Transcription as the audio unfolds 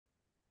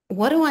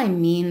what do I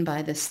mean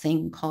by this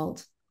thing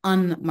called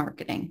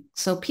unmarketing?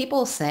 So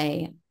people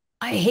say,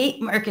 I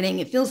hate marketing.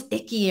 It feels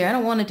icky. Or I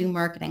don't want to do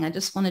marketing. I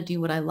just want to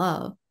do what I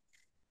love.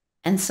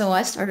 And so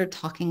I started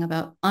talking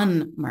about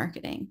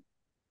unmarketing.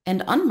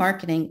 And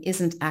unmarketing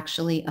isn't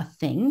actually a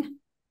thing.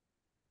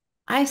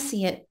 I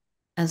see it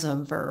as a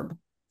verb.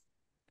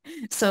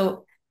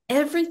 So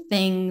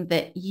everything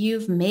that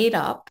you've made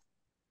up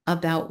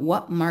about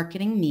what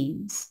marketing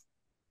means,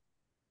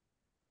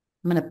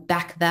 I'm going to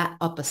back that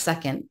up a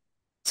second.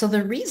 So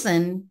the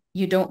reason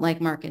you don't like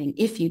marketing,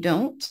 if you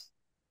don't,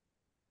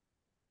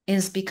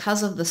 is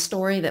because of the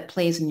story that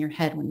plays in your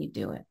head when you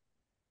do it.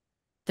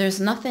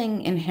 There's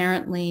nothing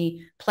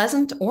inherently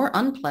pleasant or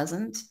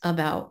unpleasant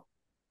about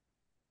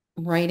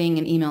writing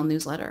an email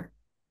newsletter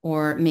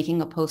or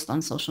making a post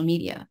on social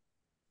media.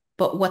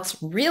 But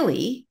what's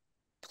really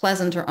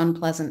pleasant or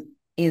unpleasant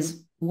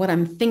is what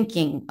I'm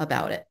thinking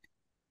about it.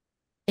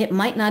 It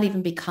might not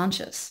even be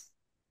conscious,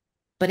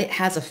 but it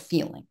has a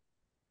feeling.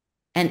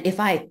 And if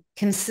I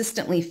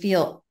consistently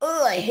feel,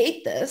 oh, I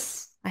hate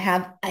this,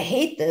 I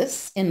hate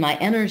this in my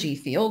energy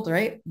field,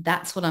 right?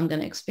 That's what I'm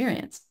going to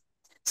experience.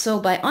 So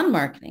by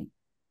unmarketing,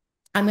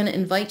 I'm going to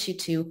invite you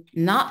to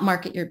not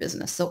market your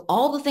business. So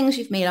all the things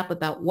you've made up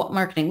about what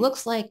marketing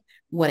looks like,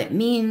 what it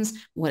means,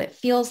 what it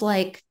feels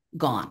like,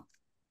 gone.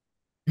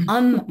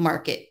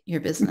 Unmarket your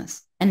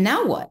business. And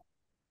now what?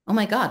 Oh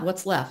my God,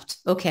 what's left?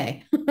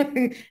 Okay.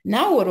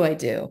 Now what do I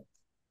do?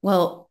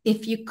 Well,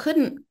 if you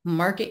couldn't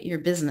market your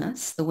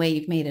business the way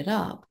you've made it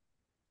up,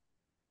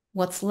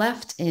 what's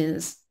left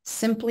is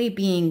simply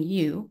being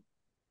you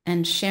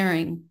and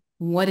sharing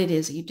what it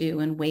is you do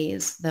in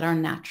ways that are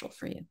natural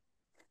for you.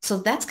 So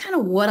that's kind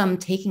of what I'm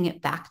taking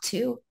it back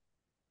to,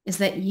 is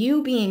that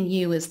you being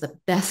you is the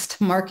best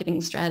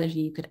marketing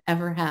strategy you could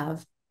ever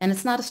have. And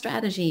it's not a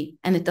strategy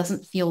and it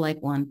doesn't feel like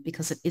one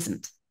because it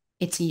isn't.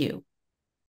 It's you.